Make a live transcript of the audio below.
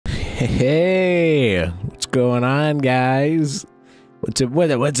Hey, what's going on, guys? What's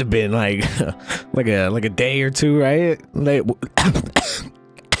it been like? like a day or two, right? Like,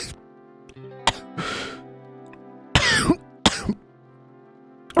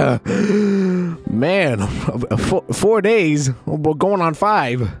 man, 4 days. We're going on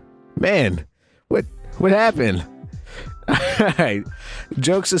 5. Man, what happened? Alright,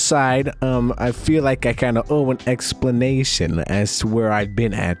 jokes aside, I feel like I kind of owe an explanation as to where I've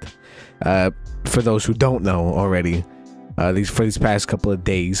been at. For those who don't know already, these past couple of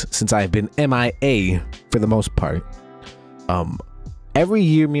days, since I've been MIA for the most part. Every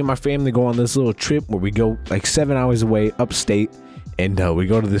year, me and my family go on this little trip where we go like 7 hours away upstate, and we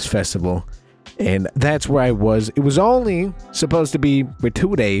go to this festival, and that's where I was. It was only supposed to be for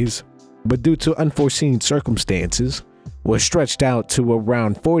 2 days, but due to unforeseen circumstances, was stretched out to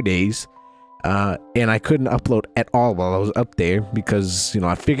around 4 days, and I couldn't upload at all while I was up there because, you know,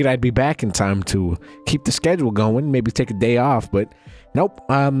 I figured I'd be back in time to keep the schedule going, maybe take a day off, but nope,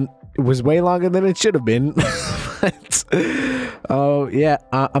 it was way longer than it should have been. Yeah,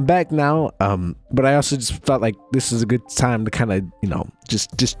 I'm back now, but I also just felt like this is a good time to kind of, you know,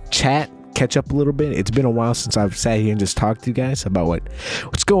 just chat, catch up a little bit. It's been a while since I've sat here and just talked to you guys about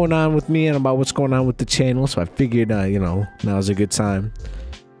what's going on with me and about what's going on with the channel, so I figured, you know, now's a good time.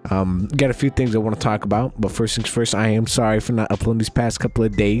 Got a few things I want to talk about, but first things first, I am sorry for not uploading these past couple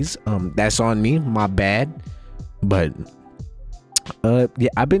of days. That's on me, my bad. But yeah,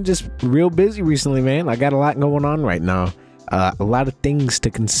 I've been just real busy recently, man. I got a lot going on right now. A lot of things to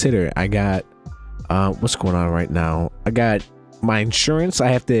consider. I got what's going on right now? I got my insurance.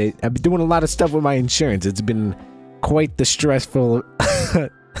 I've been doing a lot of stuff with my insurance. It's been quite the stressful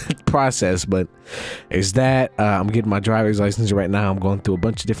process, but is that I'm getting my driver's license right now. I'm going through a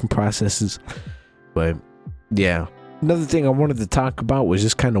bunch of different processes, but yeah. Another thing I wanted to talk about was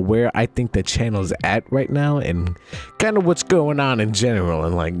just kind of where I think the channel is at right now, and kind of what's going on in general,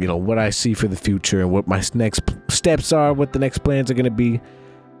 and like, you know, what I see for the future and what my next steps are, what the next plans are going to be.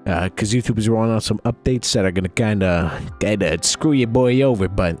 Because YouTube is rolling out some updates that are gonna kind of screw your boy over,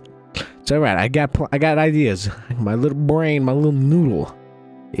 but it's all right. I got ideas. My little brain, my little noodle,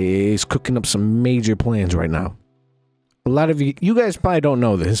 is cooking up some major plans right now. A lot of you guys probably don't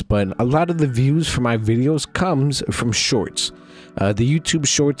know this, but a lot of the views for my videos comes from shorts. The YouTube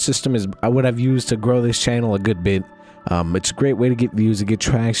short system is what I've used to grow this channel a good bit. It's a great way to get views, to get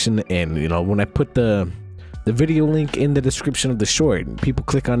traction, and you know, when I put the video link in the description of the short, people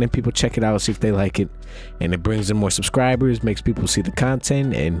click on it, people check it out, see if they like it, and it brings in more subscribers, makes people see the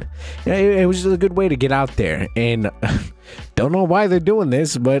content, and you know, it was just a good way to get out there. And don't know why they're doing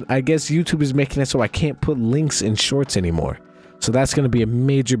this, but I guess YouTube is making it so I can't put links in shorts anymore, so that's going to be a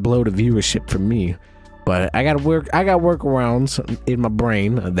major blow to viewership for me. But I got workarounds in my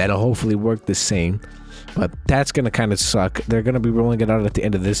brain that'll hopefully work the same, but that's going to kind of suck. They're going to be rolling it out at the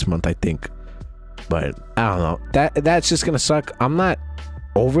end of this month, I think. But I don't know, that's just gonna suck. I'm not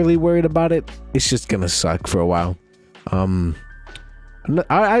overly worried about it. It's just gonna suck for a while.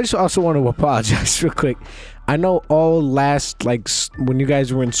 I just also want to apologize real quick. I know all last, like, when you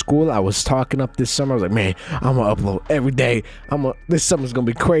guys were in school, I was talking up this summer. I was like, man, I'm gonna upload every day. This summer's gonna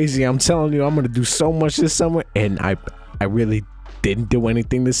be crazy. I'm telling you, I'm gonna do so much this summer, and I really didn't do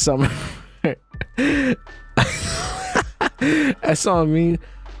anything this summer. That's on me.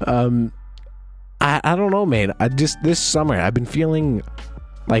 I don't know, man. This summer I've been feeling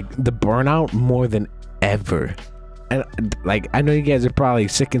like the burnout more than ever, and like, I know you guys are probably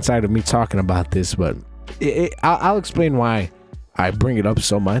sick and tired of me talking about this, but I'll explain why I bring it up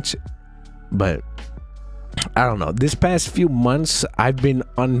so much. But I don't know, this past few months I've been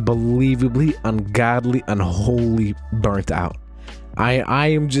unbelievably, ungodly, unholy burnt out. I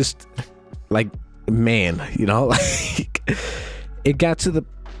am just like, man, you know, like, it got to the,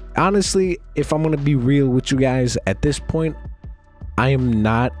 honestly, if I'm gonna be real with you guys, at this point, I am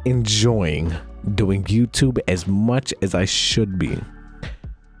not enjoying doing YouTube as much as I should be.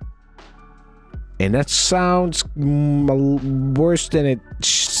 And that sounds worse than it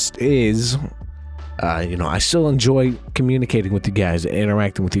is. You know, I still enjoy communicating with you guys and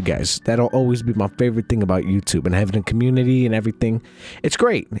interacting with you guys. That'll always be my favorite thing about YouTube, and having a community and everything. It's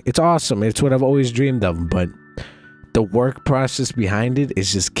great. It's awesome. It's what I've always dreamed of, but the work process behind it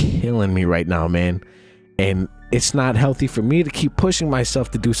is just killing me right now, man. And it's not healthy for me to keep pushing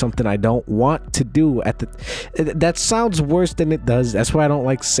myself to do something I don't want to do. That sounds worse than it does. That's why I don't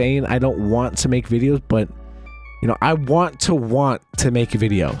like saying I don't want to make videos, but you know, I want to make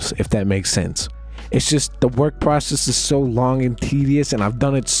videos, if that makes sense. It's just the work process is so long and tedious, and I've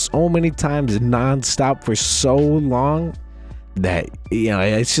done it so many times non-stop for so long that, you know,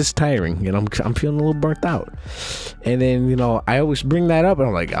 it's just tiring, you know. I'm feeling a little burnt out. And then, you know, I always bring that up and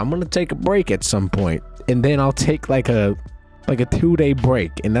I'm like, I'm gonna take a break at some point, and then I'll take like a 2-day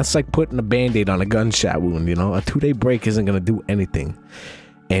break, and that's like putting a band-aid on a gunshot wound, you know. A 2-day break isn't gonna do anything.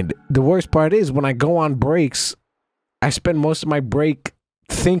 And the worst part is, when I go on breaks, I spend most of my break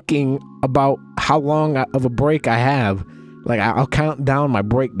thinking about how long of a break I have. Like, I'll count down my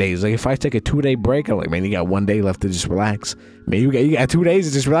break days. Like, if I take a 2-day break, I'm like, man, you got 1 day left to just relax. Man, you got 2 days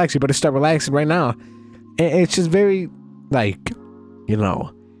to just relax. You better start relaxing right now. And it's just very, like, you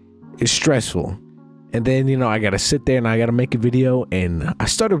know, it's stressful. And then, you know, I gotta sit there and I gotta make a video. And I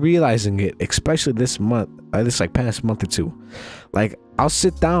started realizing it, especially this month, this like past month or two. Like, I'll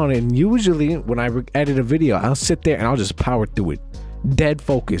sit down, and usually when I edit a video, I'll sit there and I'll just power through it, dead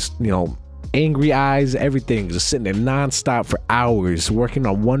focused, you know, angry eyes, everything, just sitting there nonstop for hours working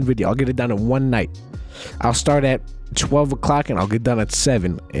on one video. I'll get it done in one night. I'll start at 12 o'clock and I'll get done at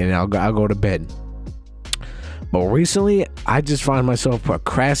 7, and I'll go to bed. But recently, I just find myself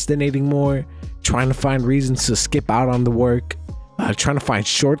procrastinating more, trying to find reasons to skip out on the work, trying to find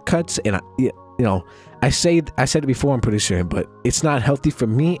shortcuts. And you know, I said it before, I'm pretty sure, but it's not healthy for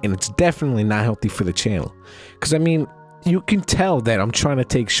me, and it's definitely not healthy for the channel. Because I mean, you can tell that I'm trying to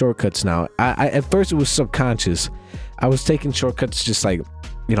take shortcuts now. I at first it was subconscious. I was taking shortcuts just like,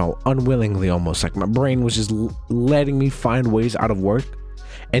 you know, unwillingly almost. Like, my brain was just letting me find ways out of work.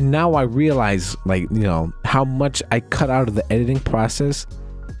 And now I realize, like, you know, how much I cut out of the editing process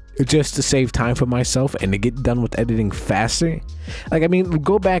just to save time for myself and to get done with editing faster. Like, I mean,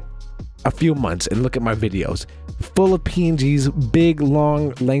 go back a few months and look at my videos, full of PNGs, big,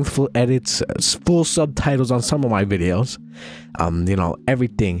 long, lengthful edits, full subtitles on some of my videos, you know,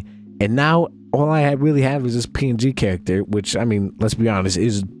 everything. And now all I really have is this PNG character, which, I mean, let's be honest,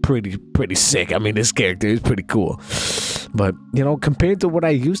 is pretty sick. I mean, this character is pretty cool. But, you know, compared to what I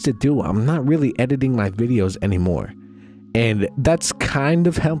used to do, I'm not really editing my videos anymore. And that's kind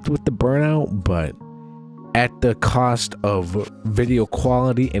of helped with the burnout, but at the cost of video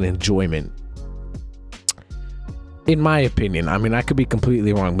quality and enjoyment, in my opinion. I mean, I could be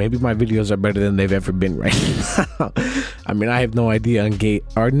completely wrong. Maybe my videos are better than they've ever been right now. I mean, I have no idea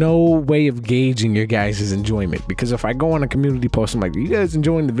or no way of gauging your guys' enjoyment, because if I go on a community post, I'm like, you guys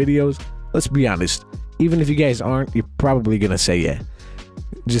enjoying the videos? Let's be honest, even if you guys aren't, you're probably gonna say yeah,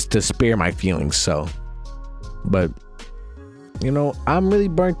 just to spare my feelings. So, but you know, I'm really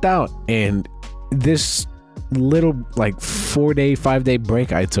burnt out, and this little like 4-day 5-day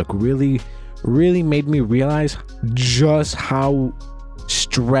break I took really made me realize just how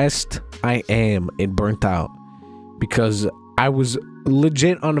stressed I am and burnt out, because I was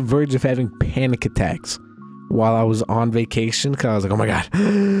legit on the verge of having panic attacks while I was on vacation, because I was like, oh my god,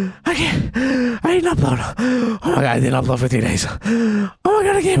 I didn't upload, oh my god, I didn't upload for 3 days, oh my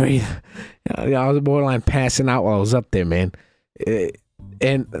god, I can't breathe. I was borderline passing out while I was up there, man.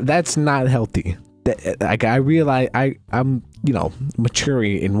 And that's not healthy. Like, I realize I'm, you know, mature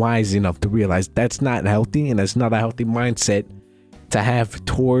and wise enough to realize that's not healthy, and that's not a healthy mindset to have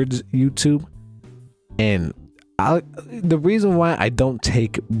towards YouTube. And the reason why I don't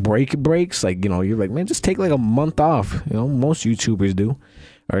take breaks, like, you know, you're like, man, just take like a month off, you know, most YouTubers do,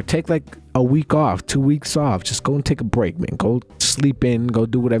 or take like a week off, 2 weeks off, just go and take a break, man, go sleep in, go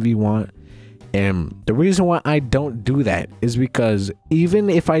do whatever you want. And the reason why I don't do that is because even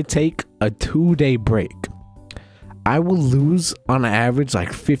if I take a 2-day break, I will lose on average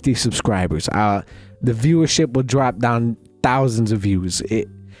like 50 subscribers. The viewership will drop down thousands of views. It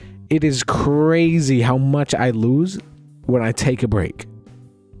is crazy how much I lose when I take a break.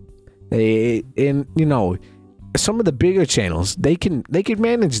 And you know, some of the bigger channels, they can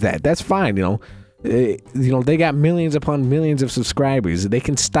manage that. That's fine, you know. You know, they got millions upon millions of subscribers. They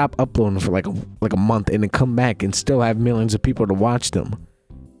can stop uploading for like a month and then come back and still have millions of people to watch them.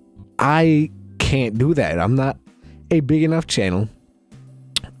 I can't do that. I'm not a big enough channel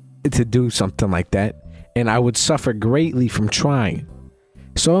to do something like that, and I would suffer greatly from trying.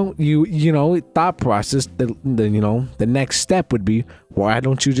 So you know, thought process, the next step would be, why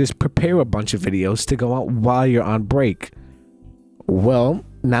don't you just prepare a bunch of videos to go out while you're on break? Well,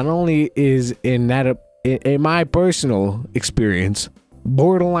 not only is in my personal experience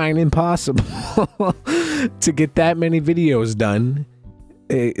borderline impossible to get that many videos done.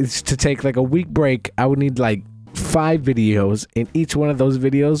 It's to take like a week break. I would need like 5 videos, and each one of those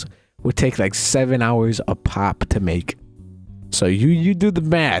videos would take like 7 hours a pop to make. So you do the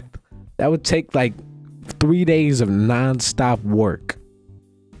math. That would take like 3 days of non-stop work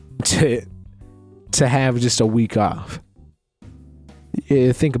to have just a week off.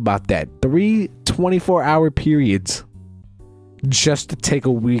 Yeah, think about that. 3 24-hour periods just to take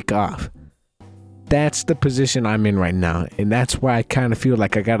a week off. That's the position I'm in right now, and that's why I kind of feel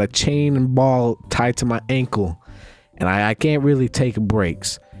like I got a chain and ball tied to my ankle, and I can't really take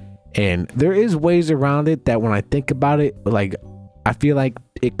breaks. And there is ways around it that when I think about it, like, I feel like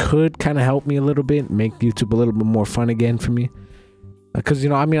it could kind of help me a little bit, make YouTube a little bit more fun again for me. Because, you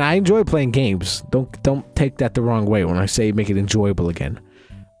know, I mean, I enjoy playing games. Don't take that the wrong way when I say make it enjoyable again.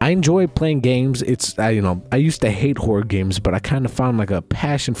 I enjoy playing games. It's, you know, I used to hate horror games, but I kind of found like a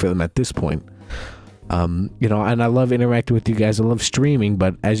passion for them at this point. You know, and I love interacting with you guys. I love streaming,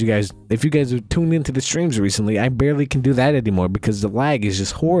 but as you guys, if you guys have tuned into the streams recently, I barely can do that anymore because the lag is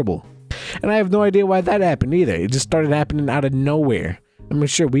just horrible. And I have no idea why that happened either. It just started happening out of nowhere. I mean,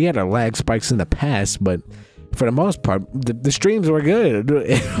 sure, we had our lag spikes in the past, but for the most part, the streams were good.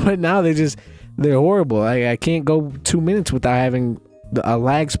 But now they're horrible. I can't go 2 minutes without having a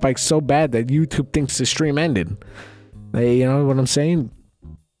lag spike so bad that YouTube thinks the stream ended. You know what I'm saying?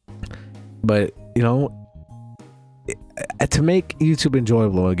 But, you know, to make YouTube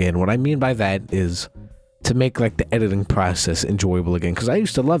enjoyable again, what I mean by that is to make like the editing process enjoyable again. Because I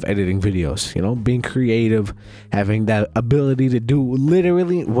used to love editing videos, you know, being creative, having that ability to do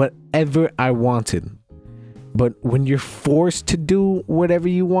literally whatever I wanted. But when you're forced to do whatever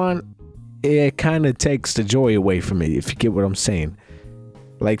you want, it kind of takes the joy away from me, if you get what I'm saying.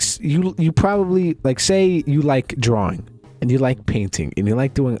 Like, you probably, like, say you like drawing and you like painting and you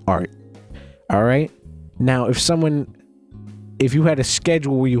like doing art. All right. Now, if you had a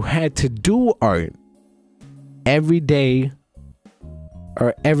schedule where you had to do art every day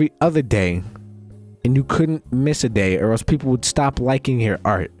or every other day, and you couldn't miss a day, or else people would stop liking your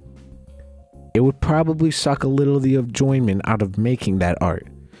art, it would probably suck a little of the enjoyment out of making that art.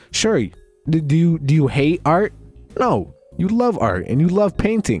 Sure, do you hate art? No, you love art and you love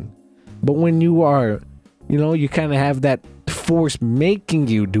painting. But when you are, you know, you kind of have that force making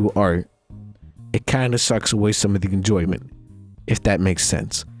you do art, it kind of sucks away some of the enjoyment, if that makes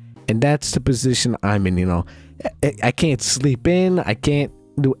sense. And that's the position I'm in, you know. I can't sleep in. I can't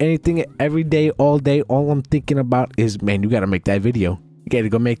do anything every day, all day. All I'm thinking about is, man, you got to make that video. You got to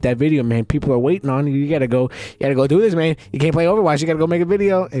go make that video, man. People are waiting on you. You got to go do this, man. You can't play Overwatch. You got to go make a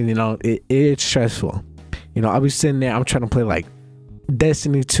video. And, you know, it's stressful. You know, I'll be sitting there. I'm trying to play, like,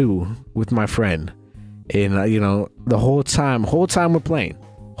 Destiny 2 with my friend. And, you know, the whole time we're playing.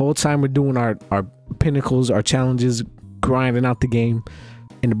 Whole time we're doing our pinnacles, our challenges, grinding out the game.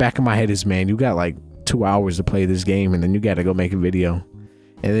 In the back of my head is, man, you got like 2 hours to play this game, and then you gotta go make a video.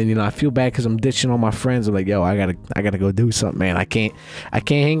 And then, you know, I feel bad because I'm ditching all my friends. I'm like, yo, I gotta go do something, man. I can't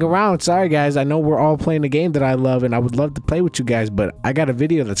hang around. Sorry, guys. I know we're all playing a game that I love, and I would love to play with you guys, but I got a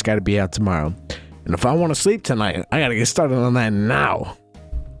video that's got to be out tomorrow. And if I want to sleep tonight, I gotta get started on that now.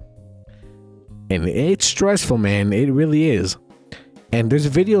 And it's stressful, man. It really is. And there's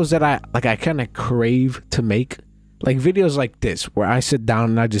videos that I kind of crave to make, like videos like this, where I sit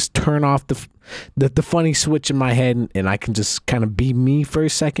down and I just turn off the funny switch in my head, and I can just kind of be me for a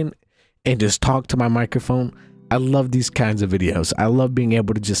second and just talk to my microphone. I love these kinds of videos. I love being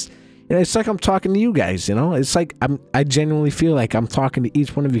able to just, you know, it's like I'm talking to you guys, you know. It's like I genuinely feel like I'm talking to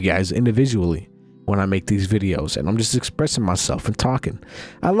each one of you guys individually when I make these videos, and I'm just expressing myself and talking.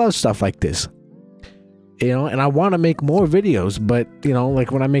 I love stuff like this. You know, and I want to make more videos, but, you know,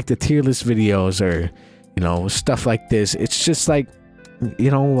 like when I make the tier list videos or, you know, stuff like this, it's just like, you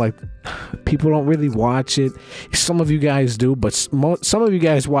know, like people don't really watch it. Some of you guys do, but some of you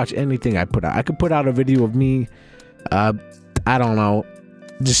guys watch anything I put out. I could put out a video of me, I don't know,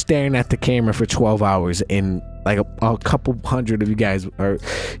 just staring at the camera for 12 hours, and like a couple hundred of you guys, or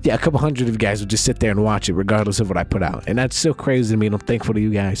yeah, a couple hundred of you guys would just sit there and watch it regardless of what I put out. And that's still crazy to me, and I'm thankful to you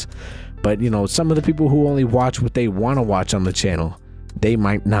guys. But, you know, some of the people who only watch what they want to watch on the channel, they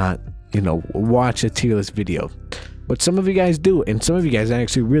might not, you know, watch a tier list video. But some of you guys do, and some of you guys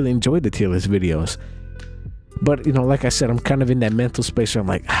actually really enjoy the tier list videos. But, you know, like I said, I'm kind of in that mental space where I'm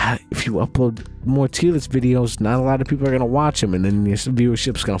like, if you upload more tier list videos, not a lot of people are going to watch them, and then your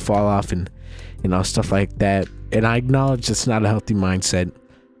viewership's going to fall off, and, you know, stuff like that. And I acknowledge it's not a healthy mindset,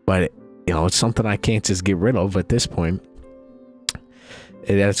 but, you know, it's something I can't just get rid of at this point.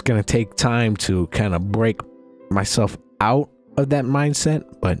 It's going to take time to kind of break myself out of that mindset,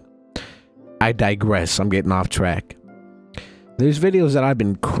 but I digress. I'm getting off track. There's videos that I've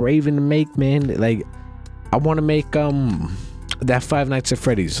been craving to make, man. Like, I want to make that Five Nights at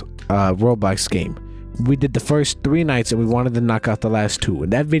Freddy's Roblox game. We did the first 3 nights, and we wanted to knock out the last 2,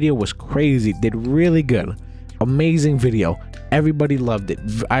 and that video was crazy. Did really good. Amazing video. Everybody loved it.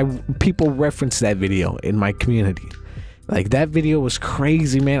 People referenced that video in my community. Like, that video was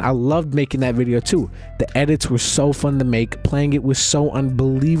crazy, man. I loved making that video too. The edits were so fun to make. Playing it was so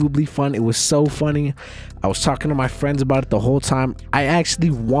unbelievably fun. It was so funny. I was talking to my friends about it the whole time. I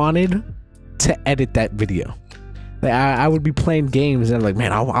actually wanted to edit that video. Like, I would be playing games and I'm like,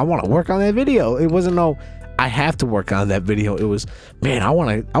 man, I want to work on that video. It wasn't no, I have to work on that video. It was, man,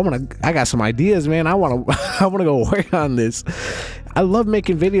 I got some ideas, man. I want to go work on this. I love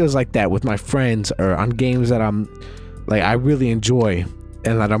making videos like that with my friends or on games that I really enjoy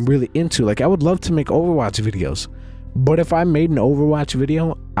and that I'm really into. Like, I would love to make Overwatch videos, but if I made an Overwatch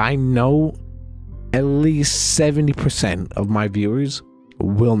video, I know at least 70% of my viewers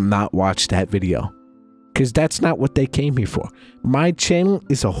will not watch that video, because that's not what they came here for. My channel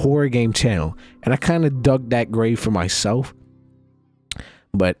is a horror game channel, and I kind of dug that grave for myself.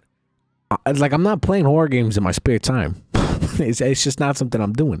 But like, I'm not playing horror games in my spare time. It's just not something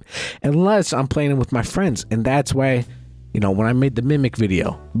I'm doing unless I'm playing it with my friends. And that's why, you know, when I made the Mimic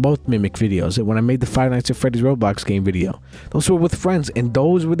video, both Mimic videos, and when I made the Five Nights at Freddy's Roblox game video, those were with friends, and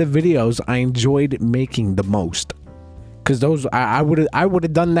those were the videos I enjoyed making the most. Because those, I would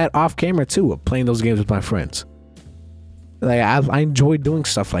have done that off camera too, of playing those games with my friends. Like, I enjoy doing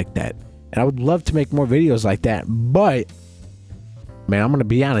stuff like that, and I would love to make more videos like that. But man, I'm gonna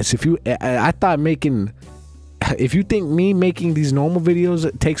be honest. If you think me making these normal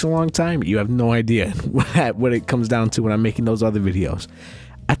videos takes a long time, you have no idea what it comes down to when I'm making those other videos.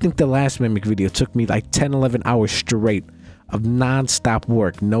 I think the last Mimic video took me like 10-11 hours straight of non-stop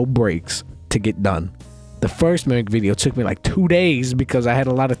work, no breaks, to get done. The first Mimic video took me like 2 days because I had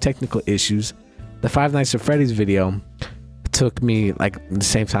a lot of technical issues. The Five Nights at Freddy's video took me like the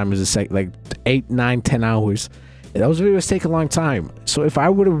same time as the second, like 8, 9, 10 hours. Those videos take a long time. So if I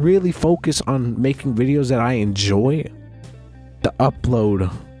were to really focus on making videos that I enjoy, the upload,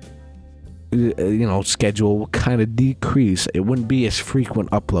 schedule will kind of decrease. It wouldn't be as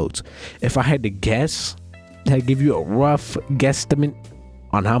frequent uploads. If I had to guess, I'd give you a rough guesstimate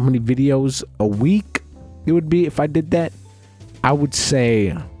on how many videos a week it would be if I did that. I would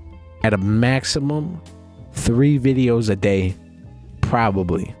say at a maximum 3 videos a day,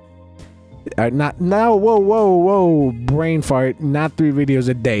 probably. Whoa, brain fart. Not 3 videos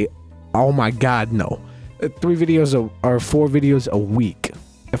a day. Oh my god, no. 3 videos or 4 videos a week.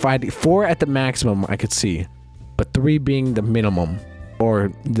 If I did 4 at the maximum, I could see, but 3 being the minimum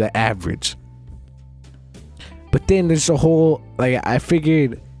or the average. But then there's a whole, like, I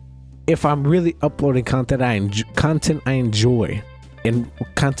figured if I'm really uploading content I enjoy, and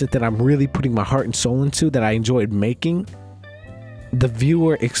content that I'm really putting my heart and soul into, that I enjoyed making, the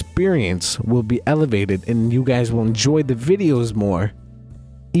viewer experience will be elevated and you guys will enjoy the videos more,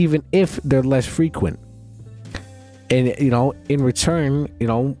 even if they're less frequent. And in return,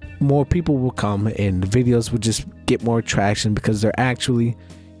 more people will come and the videos will just get more traction because they're actually,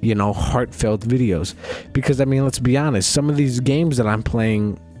 heartfelt videos. Because I mean, let's be honest, some of these games that I'm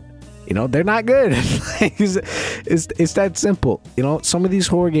playing, they're not good. it's that simple. Some of these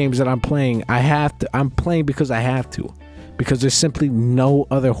horror games that I'm playing, I'm playing because I have to. Because there's simply no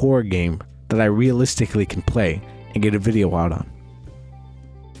other horror game that I realistically can play and get a video out on.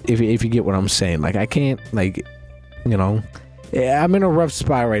 If you get what I'm saying. Like, I can't, I'm in a rough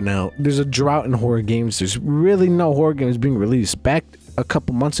spot right now. There's a drought in horror games. There's really no horror games being released. Back a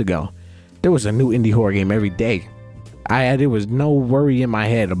couple months ago, there was a new indie horror game every day. There was no worry in my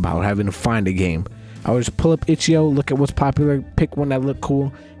head about having to find a game. I would just pull up Itch.io, look at what's popular, pick one that looked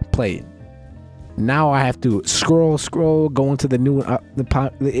cool, play it. Now I have to scroll, go into the new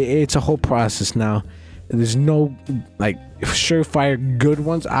it's a whole process now. There's no surefire good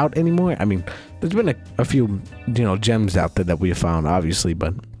ones out anymore. I mean, there's been a few gems out there that we have found, obviously,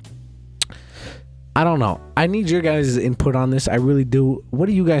 but I don't know. I need your guys' input on this. I really do. What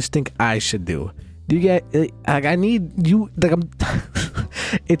do you guys think I should do? Do you get I need you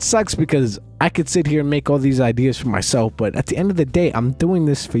it sucks because I could sit here and make all these ideas for myself, but at the end of the day, I'm doing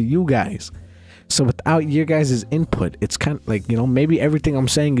this for you guys. So without your guys' input, it's kind of like, maybe everything I'm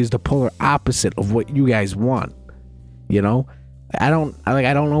saying is the polar opposite of what you guys want. I don't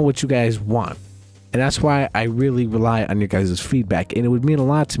know what you guys want. And that's why I really rely on your guys' feedback. And it would mean a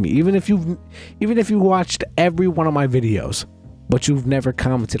lot to me. Even if you watched every one of my videos, but you've never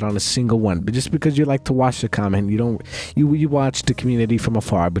commented on a single one. But just because you like to watch the comment, you watch the community from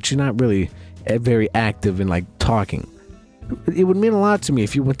afar, but you're not really very active in talking. It would mean a lot to me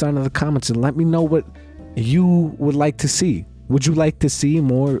if you went down to the comments and let me know what you would like to see. Would you like to see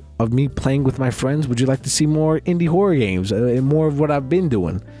more of me playing with my friends? Would you like to see more indie horror games and more of what I've been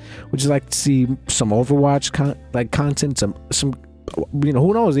doing? Would you like to see some Overwatch content, some you know,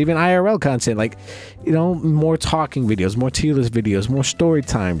 who knows, even IRL content, like, you know, more talking videos, more tier list videos, more story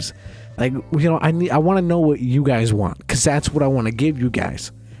times. Like, you know, I want to know what you guys want, because that's what I want to give you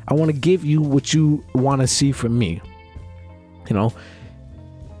guys. I want to give you what you want to see from me. You know,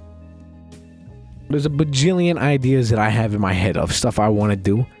 there's a bajillion ideas that I have in my head of stuff I want to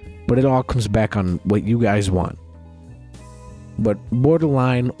do, but it all comes back on what you guys want. But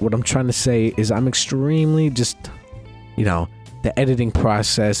borderline, what I'm trying to say is I'm extremely just, you know, the editing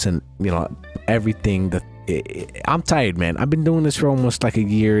process and, you know, everything. I'm tired, man. I've been doing this for almost like a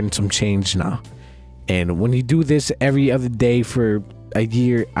year and some change now. And when you do this every other day for a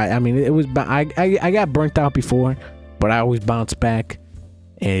year, I mean, it was, I got burnt out before, but I always bounce back.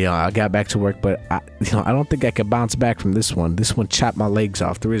 And, you know, I got back to work, but I don't think I could bounce back from this one. This one chopped my legs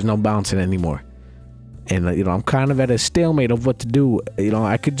off. There is no bouncing anymore. And, you know, I'm kind of at a stalemate of what to do. You know,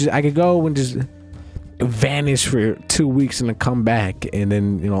 I could go and just vanish for 2 weeks and then come back and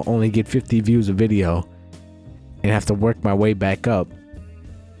then, you know, only get 50 views a video and have to work my way back up.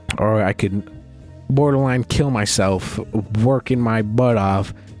 Or I could borderline kill myself working my butt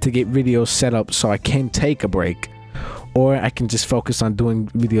off to get videos set up so I can take a break. Or I can just focus on doing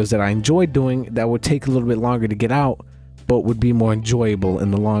videos that I enjoy doing that would take a little bit longer to get out, but would be more enjoyable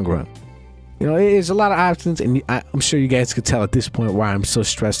in the long run. You know, there's a lot of options, and I'm sure you guys could tell at this point why I'm so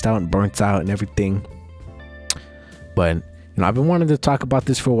stressed out and burnt out and everything. But, you know, I've been wanting to talk about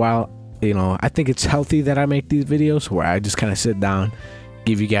this for a while. You know, I think it's healthy that I make these videos where I just kind of sit down,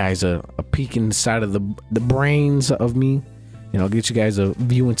 give you guys a peek inside of the brains of me. You know, get you guys a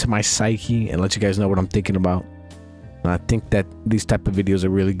view into my psyche and let you guys know what I'm thinking about. And I think that these type of videos are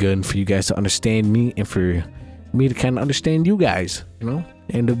really good for you guys to understand me and for me to kind of understand you guys, you know,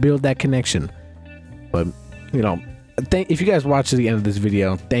 and to build that connection. But, you know, if you guys watch to the end of this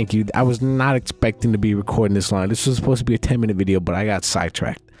video, thank you. I was not expecting to be recording this long. This was supposed to be a 10-minute video, but I got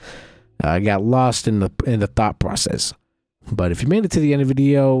sidetracked. I got lost in the thought process. But if you made it to the end of the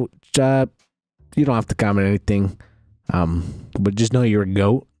video, you don't have to comment anything. But just know you're a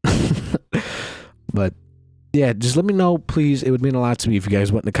goat. But yeah, just let me know, please. It would mean a lot to me if you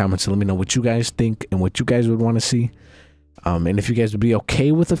guys went in the comments and let me know what you guys think and what you guys would want to see. And if you guys would be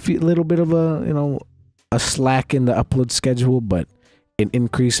okay with a little bit of a, you know, a slack in the upload schedule, but an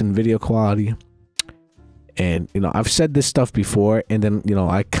increase in video quality. And, you know, I've said this stuff before, and then, you know,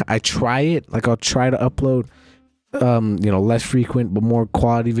 I try it. Like, I'll try to upload, you know, less frequent but more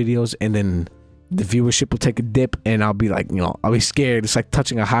quality videos, and then the viewership will take a dip, and I'll be like, you know, I'll be scared. It's like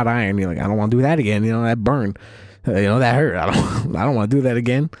touching a hot iron. You're like, I don't want to do that again. You know, that burn. You know, that hurt. I don't want to do that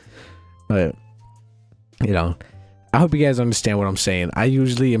again. But, you know, I hope you guys understand what I'm saying. I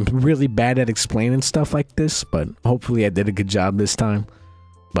usually am really bad at explaining stuff like this, but hopefully I did a good job this time.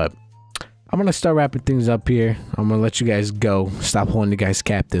 But I'm going to start wrapping things up here. I'm going to let you guys go. Stop holding you guys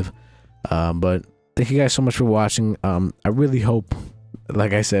captive. But thank you guys so much for watching. I really hope,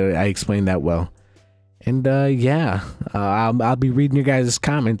 like I said, I explained that well. And yeah, I'll be reading your guys'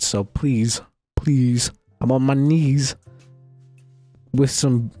 comments. So please, I'm on my knees with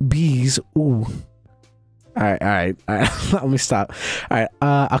some bees. Ooh. All right. Let me stop. All right.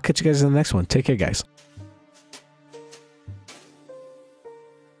 I'll catch you guys in the next one. Take care, guys.